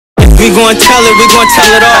We gon' tell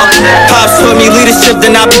it all. Pops taught me leadership,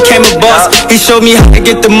 then I became a boss. He showed me how to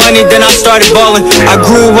get the money, then I started ballin'. I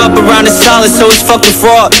grew up around the solid, so it's fucking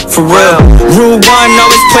fraud, for real. Rule 1,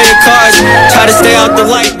 always play the cards. Try to stay out the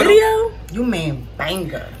light. Video? You man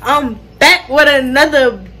banger. I'm back with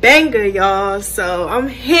another banger, y'all. So I'm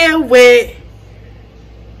here with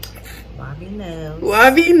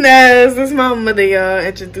Wabi Nels. This is my mother, y'all.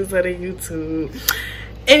 Introduce her to YouTube.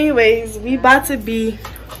 Anyways, we about to be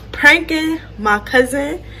pranking my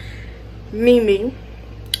cousin Mimi.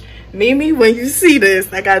 Mimi, when you see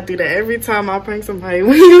this, I gotta do that every time I prank somebody.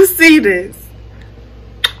 When you see this.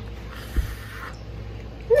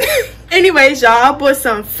 Anyways, y'all, I bought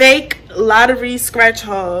some fake lottery scratch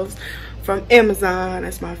offs from Amazon.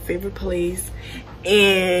 That's my favorite place.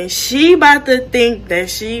 And she about to think that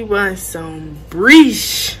she wants some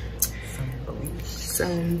breesh.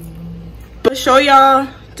 But show y'all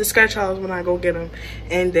the scratch offs when I go get them.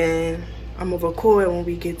 And then I'm gonna record when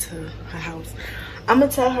we get to her house. I'm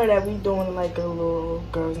gonna tell her that we doing like a little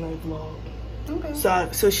girls' night vlog. Okay.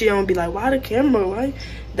 So she don't be like, why the camera? Why?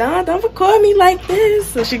 Don't record me like this.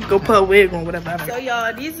 So she can go put a wig on, whatever. So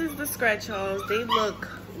y'all, these is the scratch offs. They look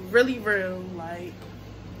really real. Like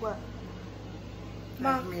what?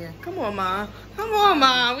 Mom, come on, Mom. Come on,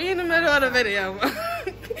 Mom. We in the middle of the video.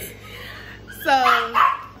 So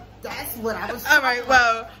that's what I was. All right,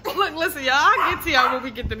 well, look, listen, y'all. I'll get to y'all when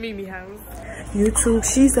we get to Mimi house. YouTube,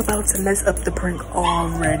 she's about to mess up the prank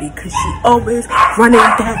already because she always running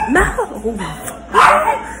that mouth.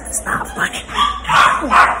 Stop running that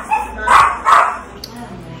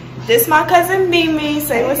mouth. This my cousin Mimi.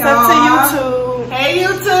 Say what's up to YouTube. Hey,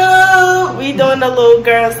 YouTube. We doing a little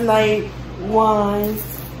girls' night ones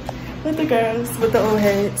with the girls with the old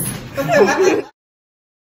heads.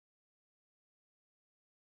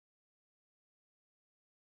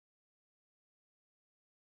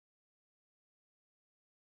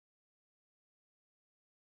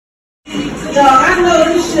 Yo, I know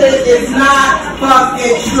this shit is not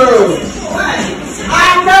fucking true. I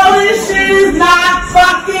know this shit is not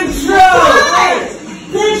fucking true.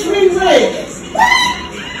 Bitch, we rich.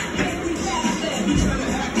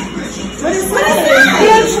 What is that?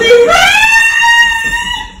 Bitch, we rich.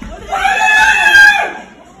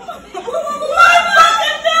 What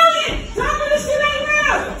fucking million? Tell me this shit ain't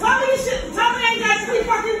real. Tell me this shit. Tell me I ain't got 3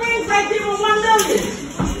 fucking rings right there with 1 million.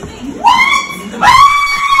 What?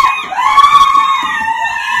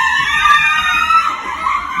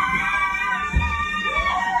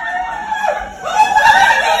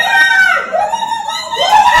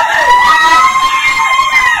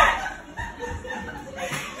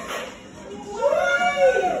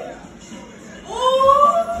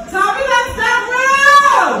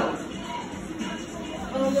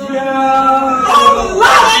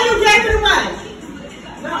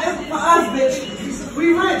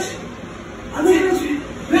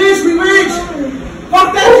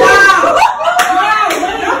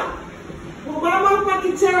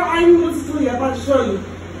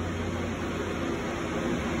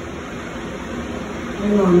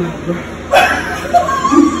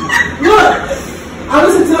 Look, I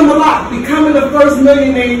listen to them a lot. Becoming the first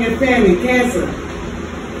millionaire in your family, cancer.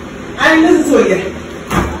 I didn't listen to it yet.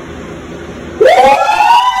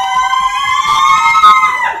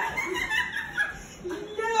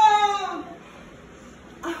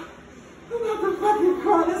 I'm about to fucking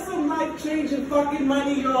cry. That's some life-changing fucking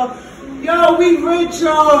money, y'all. Yo, we rich,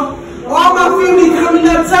 y'all. All my family coming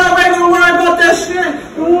up. Tell her I ain't gonna worry about that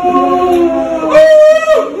shit. Ooh.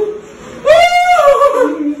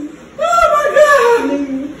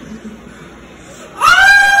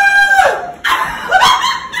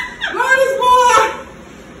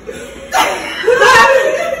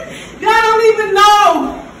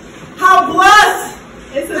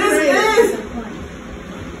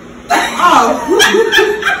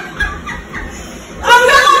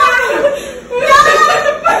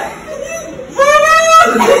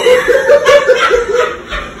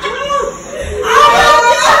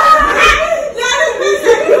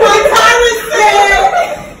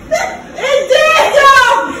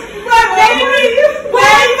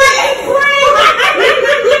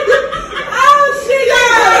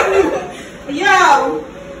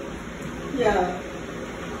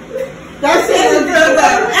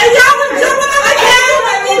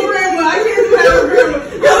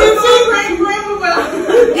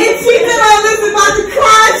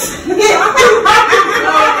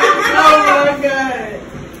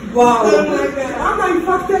 Wow. Oh my God. I'm like,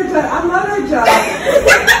 fuck that job. I love that job.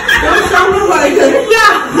 Don't show me like that.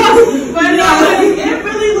 Yeah. But no, it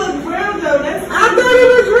really looked real though. I thought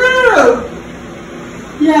it was real.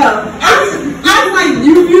 Yeah. I was like,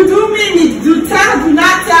 you do me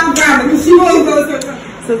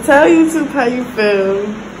So tell YouTube how you feel.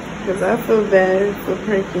 Because I feel bad for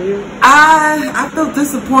pranking you. I feel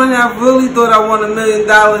disappointed. I really thought I won $1 million,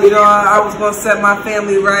 y'all. I was going to set my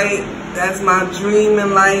family right. That's my dream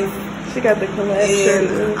in life. She got the collection.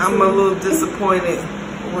 And I'm a little disappointed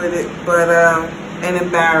with it, but and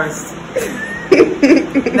embarrassed.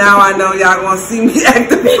 Now I know y'all gonna see me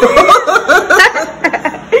acting.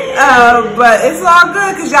 But it's all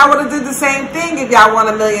good because y'all would have did the same thing if y'all won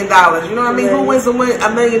 $1 million. You know what I mean? Right. Who wins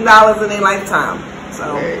 $1 million in their lifetime?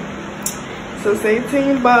 So, right. So say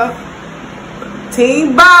Team Bob.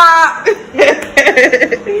 Team Bob.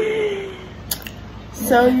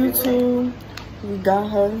 So YouTube, we got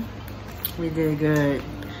her. We did good.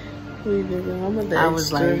 We did good. I'm a I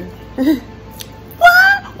was like,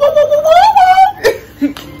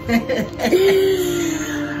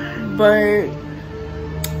 but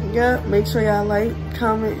yeah, make sure y'all like,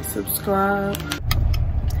 comment, subscribe.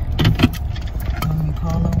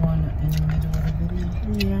 call her one in the middle of the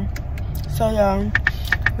video. Yeah. So y'all,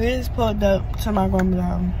 we just pulled up to my grandma's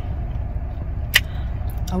house.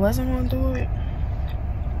 I wasn't gonna do it,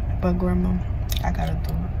 but grandma, I gotta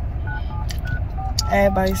do it.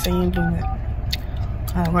 Everybody saying do it.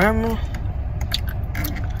 Grandma.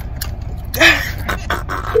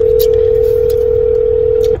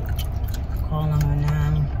 Calling her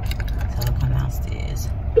now. Tell her to come downstairs.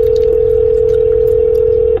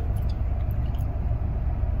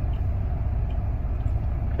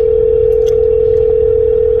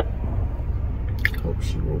 Hope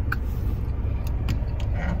she woke.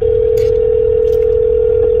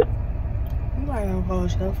 You might have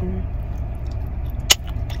called yourself for me.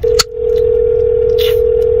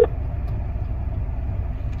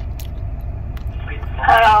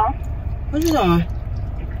 Hello? What you doing?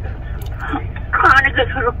 Trying to get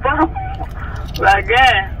to the phone. Right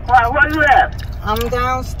there. Where you at? I'm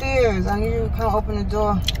downstairs. I need you to come open the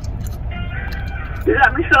door. You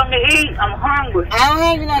got me something to eat? I'm hungry. I don't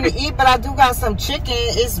have you nothing to eat, but I do got some chicken.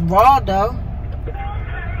 It's raw though.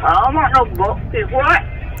 I don't want no book. It's what?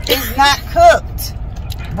 It's not cooked.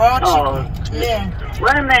 Raw chicken. Oh. Yeah.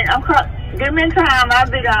 Wait a minute. Give me time. I'll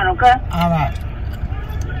be down, okay? All right.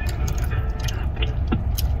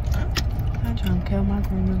 I'm trying to kill my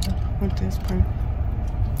grandmother with this prank.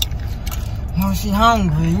 Well, she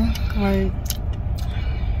hungry. Like,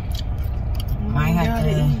 Might have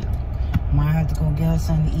to go get her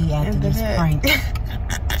something to eat after this prank. Hey,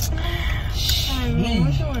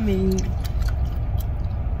 what you want to eat?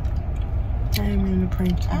 I ain't mean to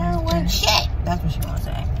prank you. I don't want shit. That's what she wants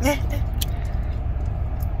to say.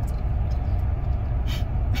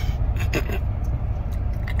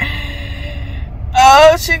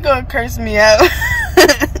 Oh, she gonna curse me out.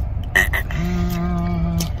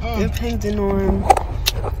 You're painting on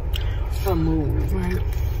Her mood. right.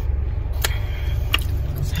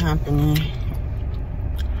 What's happening?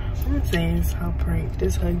 I'm saying it's her prank.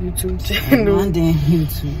 This her YouTube My channel. damn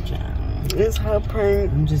YouTube channel. It's her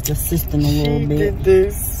prank. I'm just assisting a little She bit. did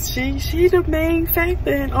this. She the main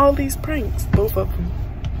factor in all these pranks. Both of them.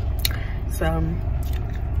 So I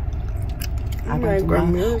I'm got like, to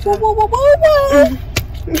grandma. whoa, whoa, whoa, whoa, whoa.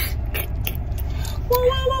 Whoa,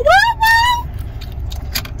 whoa, whoa, whoa, whoa.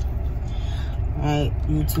 Alright,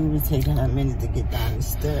 YouTube is taking a minute to get down the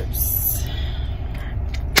steps.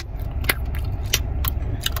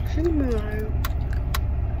 She be like,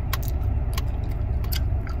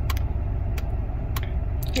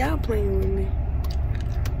 y'all playing with me.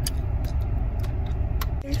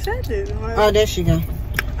 He said this. Like, Oh, there she go.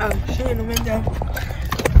 oh, she in the window.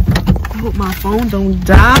 I hope my phone don't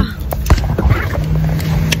die.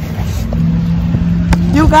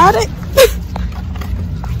 You got it?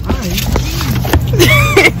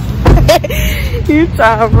 You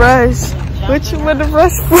try to rush. What you in the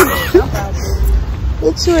rush for?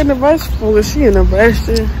 What you in the rush for? She in the rush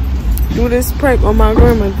to do this prank on my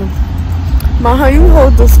grandmother. How you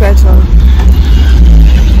hold the scratch on?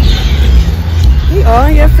 He all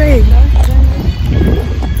in your face.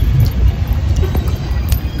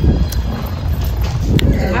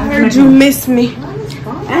 I heard you miss me.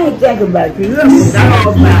 I ain't thinking about you. That's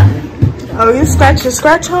all about it. Oh, you scratch your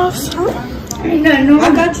scratch offs? Huh? Ain't nothing wrong.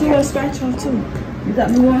 I got you a scratch off too. You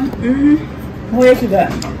got me one? Mm-hmm. What else you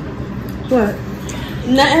got? What?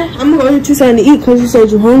 Nothing. I'm gonna get you something to eat because you said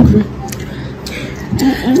you're hungry.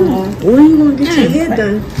 When you gonna get your hair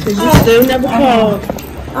done? Cause you still never called.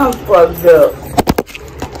 I'm fucked up.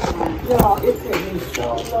 Y'all, it took me so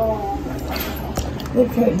long. It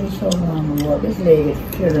took me so long to walk. This leg is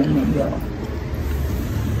killing me, y'all.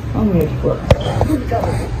 I'm just fucked.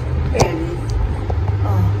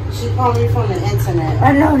 She called me from the internet. I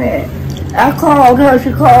know that. I called her.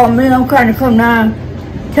 She called me. I'm trying to come down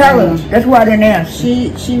Tell her. That's why I didn't answer.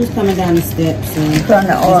 She was coming down the steps and Trying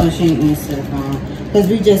to so she didn't answer the phone. Because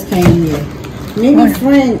we just came here. Maybe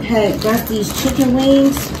friend had got these chicken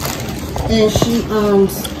wings and she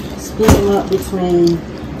split them up between,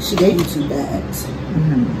 she gave you 2 bags.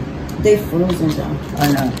 They frozen though. I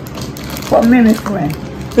know. What Mimi's friend?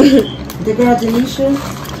 The girl Denisha,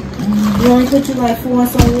 you only put you like 4 in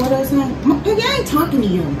some water or something? Baby, I ain't talking to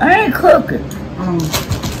you. I ain't cooking.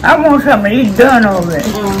 I want some of these done already.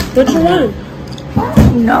 What you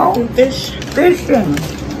want? No. Fish. Fishing.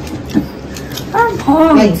 I'm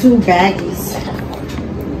hungry. Like 2 baggies.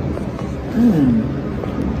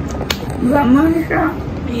 You got money, Sean?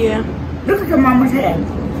 Yeah. Look at your mama's head.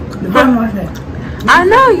 The mama's head. I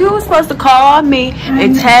know you were supposed to call me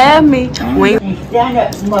and tell me when. Stand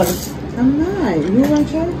up, mother. I'm not. You in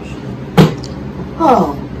church?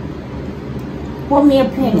 Oh. Pour me a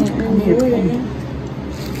penny. I need a penny.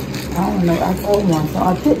 I don't know. I told one, so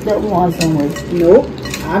I picked up one somewhere. Nope.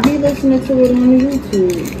 I'll be listening to it on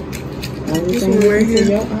YouTube. Everything right here.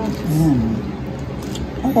 to your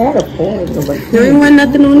I had a point, but You ain't want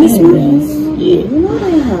nothing on this one? yeah. You know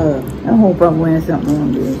they have. I hope I'm wearing something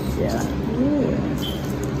on this. Yeah.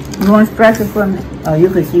 You want to scratch it for me? Oh, you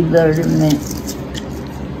can see better than me.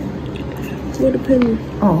 With a penny.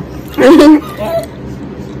 Oh.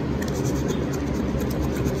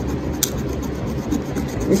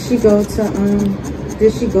 Did she go to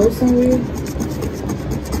did she go somewhere?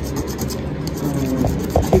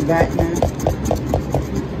 She back now.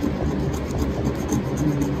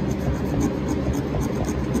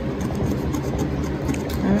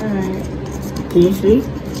 Alright. Can you see?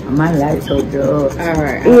 My light's so dark.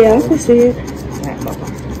 Alright. Yeah, I can see it. Alright,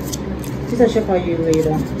 bye-bye. She said she'll call you later.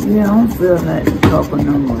 Yeah, I don't feel like talking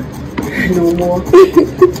no more. No more.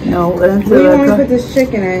 No, I don't Where feel you like want to put this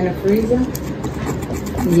chicken in the freezer?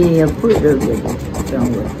 yeah, put it away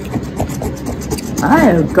somewhere.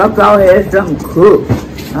 I thought I had something cooked.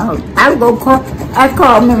 I go call. I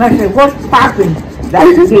called him and I said, "What's popping?"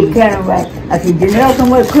 Like to get kind of right. I said, "Janelle,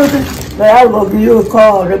 somewhere cooking?" But I will give you a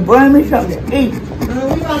call to bring me something to eat. We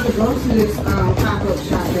about to go to this pop-up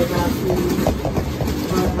shop that got food.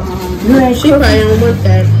 You ain't She probably cooking. don't want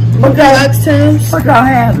that. What y'all Oxtails, What y'all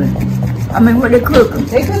having? I mean, what they cooking?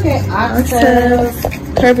 They cooking oxtails,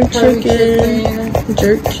 curry curry chicken,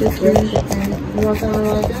 jerk jerk chicken. chicken. You want something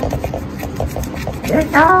like that?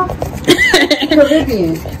 That's all.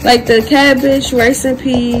 Caribbean. Like the cabbage, rice and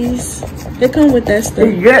peas. They come with that stuff.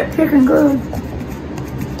 Is jerk chicken good?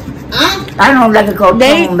 I I don't like it called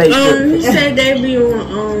They homemade chicken. he said they be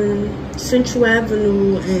on Central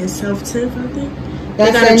Avenue and South 10th, I think.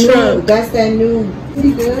 that's got a that new. truck. That's that new.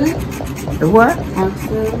 Pretty good. The what?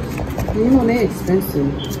 Oxtails. You know they're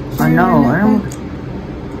expensive. I know. I don't.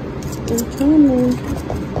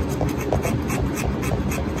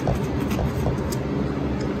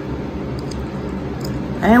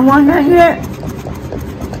 I ain't want that yet.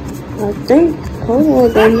 I think, hold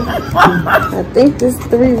on, baby. I think there's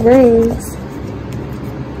 3 rings.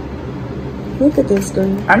 Look at this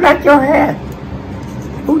thing. I like your hair.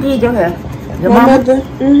 Who did your hair? Your My mama? mother.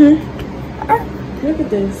 Look at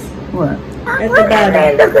this. What? At the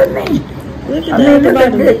bottom. Look at me. Look I at mean, that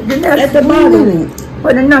at the look at bottom. at the bottom.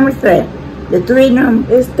 What the number say? The 3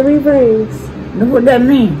 number. It's 3 rings. Look what that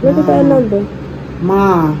mean. Look at that number.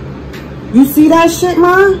 Ma, you see that shit,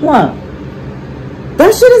 Ma? What?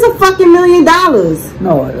 That shit is a fucking $1 million.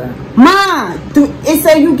 No, it ain't. Ma, it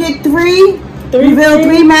say you get 3 reveal rings.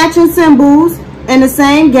 3 matching symbols in the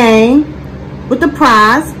same game with the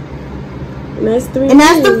prize, And that's 3 and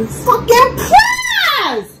that's the rings. fucking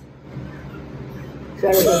prize. So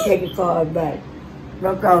I'm gonna take your card back.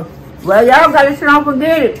 Look out. Well, y'all gotta sit down and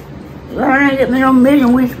forget it. Y'all ain't get me no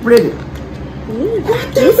million, we split it.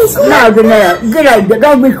 No, Janelle, get out there.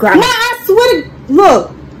 Don't be crying. Ma, I swear to,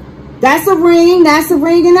 look, that's a ring, that's a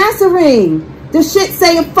ring, and that's a ring. The shit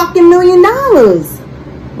say a fucking $1 million.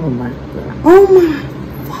 Oh my God. Oh my.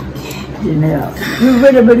 Janelle, you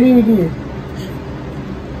really believe this?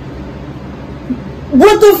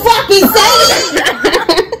 What the fuck is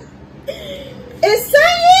saying? It's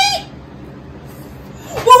saying?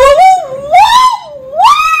 Whoa, whoa, whoa,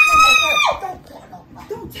 whoa,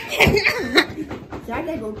 So I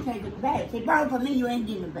gotta go take it back. If you borrow from me, you ain't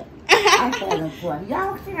getting it back. I said it for you.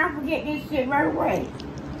 Y'all see, I forget this shit right away.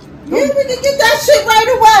 Yeah, we can get that shit right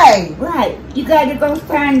away. Right. You gotta go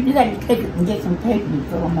sign, you gotta take it and get some paper and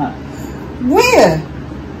fill them up. Where?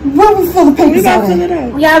 Where we fill the We papers gotta out fill at? it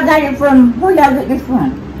out. Y'all got it from, where y'all get this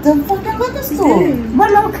from? The fucking liquor store.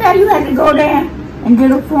 Well, okay, you had to go there and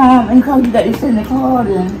get a form and cause you got to send the card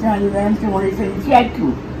in, tell you that when they send the check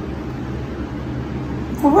to.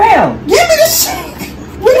 For real. Give me the shit.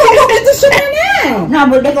 We shit right now. No,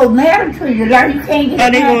 but they go mail to you. Like, you can't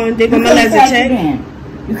get it. They gonna mail us a check?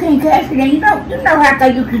 You can't cash it in. You know how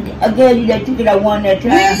come you could give you that ticket I won that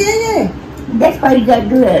time? Yeah. That's why you gotta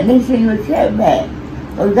do that. They send you a check back.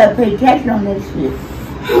 Or you gotta pay tax on that shit.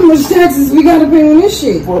 How much taxes we gotta pay on this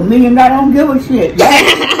shit? For $1 million, I don't give a shit. I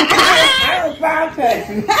don't file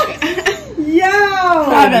taxes. Yo!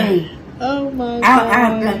 Sorry. Oh my I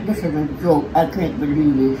god. think this is a joke. I can't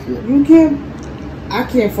believe this shit. You can't. I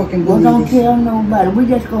can't fucking Well, believe don't this. tell nobody. We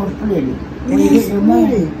just gonna split it. When you get the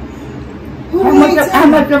money. How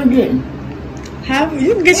much I'm getting?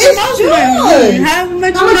 You can get your most money. How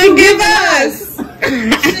much you gonna give us?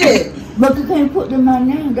 Shit. But you can't put in my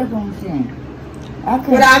name. That's what I'm saying. I can't.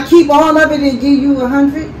 Would I keep all of it and give you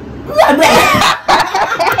 100?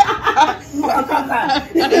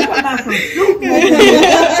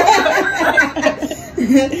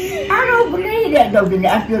 I don't believe that though.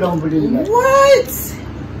 I still don't believe that. What?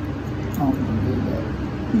 I don't believe that.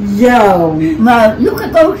 Yo. Now, you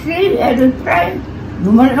could go see at the train.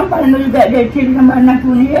 Nobody know you got that ticket. Somebody not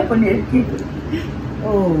going to help for this ticket.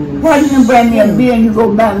 Oh. Why you can bring me a bill and you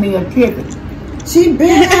go buy me a ticket? She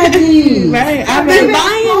been happy. Right. I've been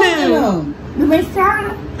buying them. You been selling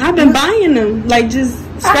them? I've been buying them. Like just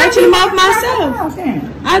scratching them off myself.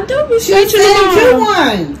 I do be She scratching them sent you off.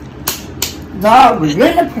 one. God was in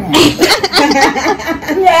the pen.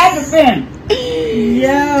 He had the pen.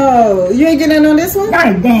 Yo. You ain't getting on this one? Not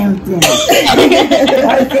a damn thing.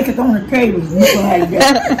 All the tickets on the table. You gonna have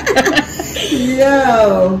that.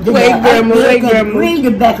 Yo. Wait, grandma. Read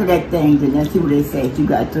the back of that thing and let's see what they say. You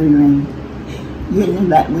got 3 rings. Get in the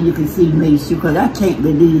back where you can see me, because I can't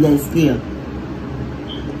believe that still.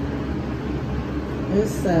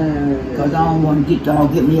 It's Because I don't want to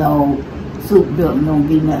get me all souped up and don't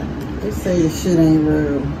be nothing. They say the shit ain't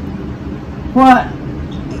real. What?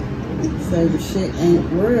 They say the shit ain't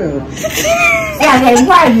real. Saturday,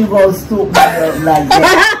 why you go soup me up like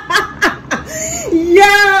that?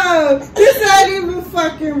 Yo, this not even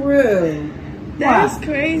fucking real. That's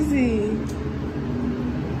crazy.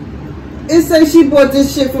 It says she bought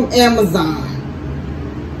this shit from Amazon.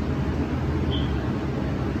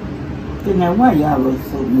 Then now why y'all go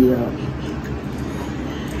soup me up?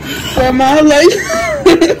 Grandma, like.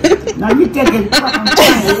 No, you think it's fucking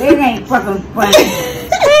funny. It ain't fucking funny.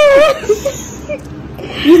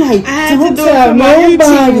 You like, I had to don't do it tell for my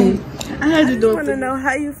nobody. YouTube. I had to do it. I want to know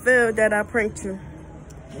how you feel that I pranked you.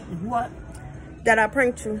 What? That I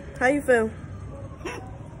pranked you. How you feel?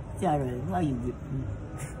 Saturday, why you get me?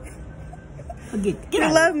 Forget. Get You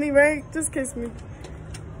out. love me, right? Just kiss me.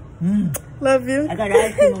 Love you. I got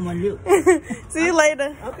ice cream on my lip. See you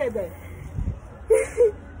later. Okay, babe.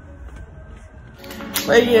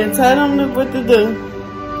 Wait, yeah, tell them what to do.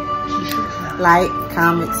 Like,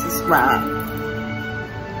 comment, subscribe.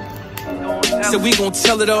 So we gon'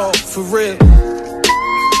 tell it all for real.